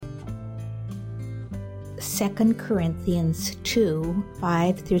2 Corinthians 2,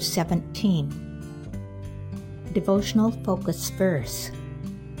 5 through 17. Devotional focus verse.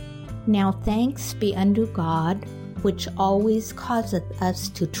 Now thanks be unto God, which always causeth us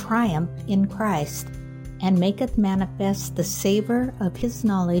to triumph in Christ, and maketh manifest the savour of his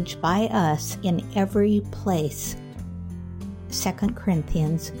knowledge by us in every place. 2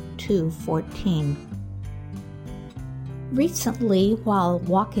 Corinthians 2:14. Recently, while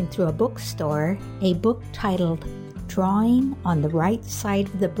walking through a bookstore, a book titled Drawing on the Right Side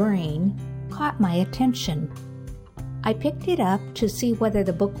of the Brain caught my attention. I picked it up to see whether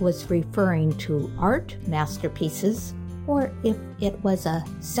the book was referring to art masterpieces or if it was a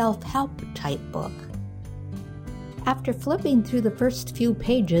self-help type book. After flipping through the first few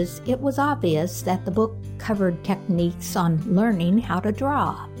pages, it was obvious that the book covered techniques on learning how to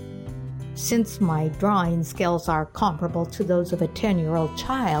draw. Since my drawing skills are comparable to those of a 10-year-old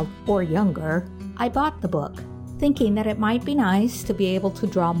child or younger, I bought the book, thinking that it might be nice to be able to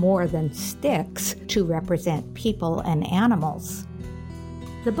draw more than sticks to represent people and animals.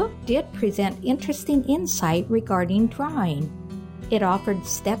 The book did present interesting insight regarding drawing. It offered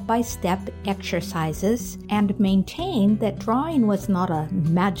step-by-step exercises and maintained that drawing was not a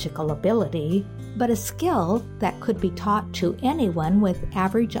magical ability, but a skill that could be taught to anyone with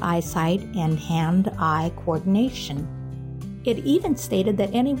average eyesight and hand-eye coordination. It even stated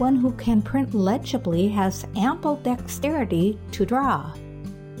that anyone who can print legibly has ample dexterity to draw.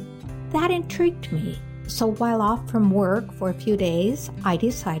 That intrigued me, so while off from work for a few days, I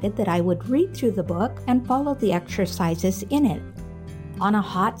decided that I would read through the book and follow the exercises in it. On a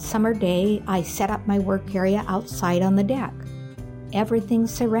hot summer day, I set up my work area outside on the deck. Everything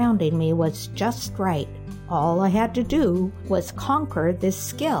surrounding me was just right. All I had to do was conquer this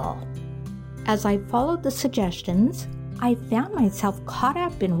skill. As I followed the suggestions, I found myself caught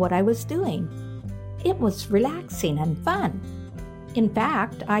up in what I was doing. It was relaxing and fun. In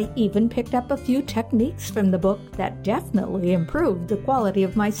fact, I even picked up a few techniques from the book that definitely improved the quality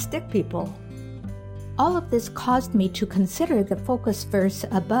of my stick people. All of this caused me to consider the focus verse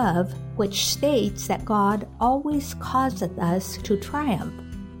above, which states that God always causeth us to triumph.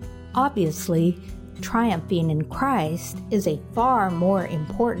 Obviously, triumphing in Christ is a far more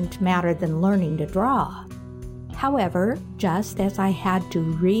important matter than learning to draw. However, just as I had to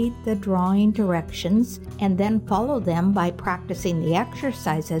read the drawing directions and then follow them by practicing the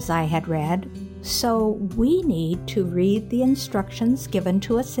exercises I had read, so we need to read the instructions given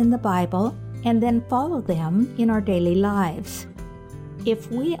to us in the Bible and then follow them in our daily lives.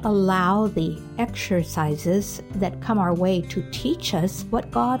 If we allow the exercises that come our way to teach us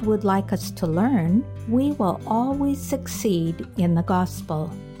what God would like us to learn, we will always succeed in the gospel.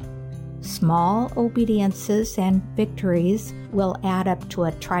 Small obediences and victories will add up to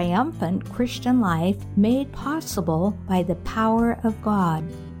a triumphant Christian life made possible by the power of God.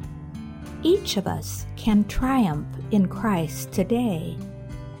 Each of us can triumph in Christ today.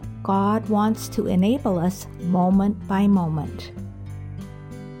 God wants to enable us moment by moment.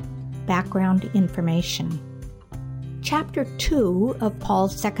 Background information. Chapter 2 of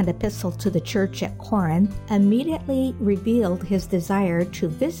Paul's second epistle to the church at Corinth immediately revealed his desire to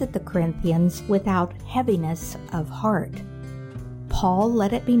visit the Corinthians without heaviness of heart. Paul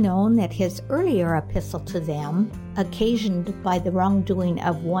let it be known that his earlier epistle to them, occasioned by the wrongdoing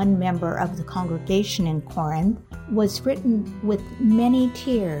of one member of the congregation in Corinth, was written with many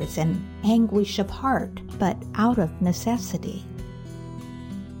tears and anguish of heart, but out of necessity.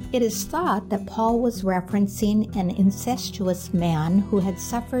 It is thought that Paul was referencing an incestuous man who had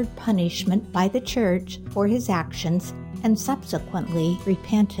suffered punishment by the church for his actions and subsequently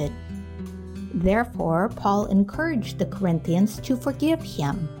repented. Therefore, Paul encouraged the Corinthians to forgive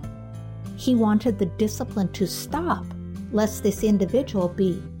him. He wanted the discipline to stop, lest this individual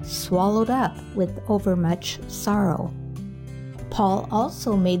be swallowed up with overmuch sorrow. Paul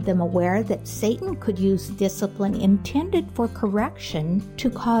also made them aware that Satan could use discipline intended for correction to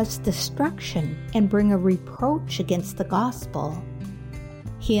cause destruction and bring a reproach against the gospel.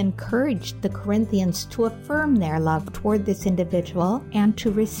 He encouraged the Corinthians to affirm their love toward this individual and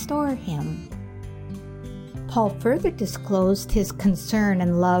to restore him. Paul further disclosed his concern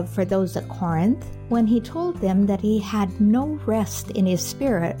and love for those at Corinth when he told them that he had no rest in his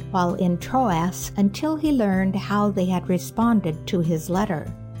spirit while in Troas until he learned how they had responded to his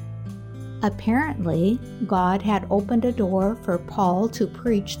letter. Apparently, God had opened a door for Paul to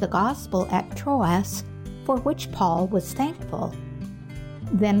preach the gospel at Troas, for which Paul was thankful.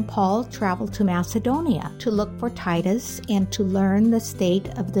 Then Paul traveled to Macedonia to look for Titus and to learn the state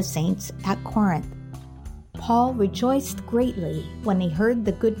of the saints at Corinth. Paul rejoiced greatly when he heard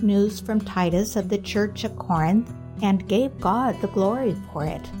the good news from Titus of the church at Corinth, and gave God the glory for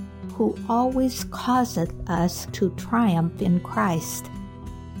it, who always causeth us to triumph in Christ.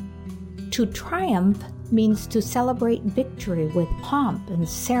 To triumph means to celebrate victory with pomp and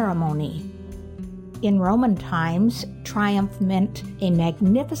ceremony. In Roman times, triumph meant a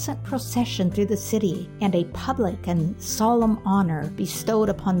magnificent procession through the city and a public and solemn honor bestowed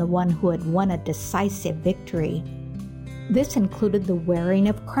upon the one who had won a decisive victory. This included the wearing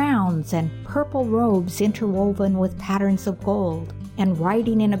of crowns and purple robes interwoven with patterns of gold, and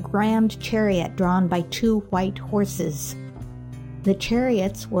riding in a grand chariot drawn by 2 white horses. The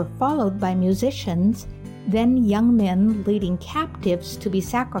chariots were followed by musicians, then young men leading captives to be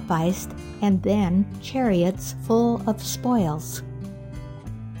sacrificed, and then chariots full of spoils.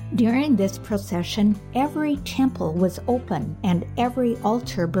 During this procession, every temple was open and every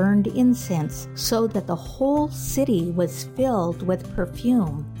altar burned incense, so that the whole city was filled with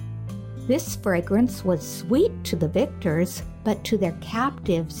perfume. This fragrance was sweet to the victors, but to their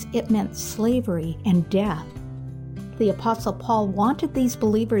captives it meant slavery and death. The Apostle Paul wanted these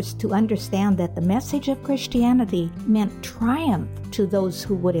believers to understand that the message of Christianity meant triumph to those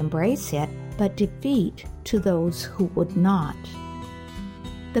who would embrace it, but defeat to those who would not.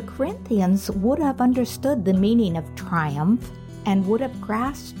 The Corinthians would have understood the meaning of triumph and would have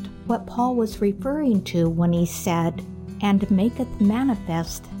grasped what Paul was referring to when he said, "And maketh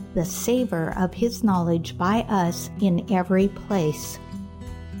manifest the savor of his knowledge by us in every place."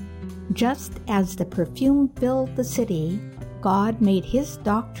 Just as the perfume filled the city, God made his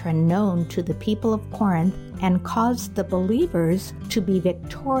doctrine known to the people of Corinth and caused the believers to be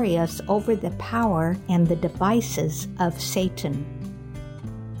victorious over the power and the devices of Satan.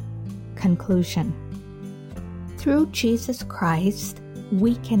 Conclusion. Through Jesus Christ,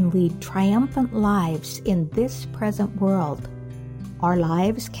 we can lead triumphant lives in this present world. Our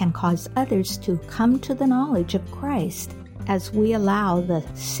lives can cause others to come to the knowledge of Christ as we allow the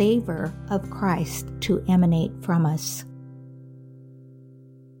savor of Christ to emanate from us.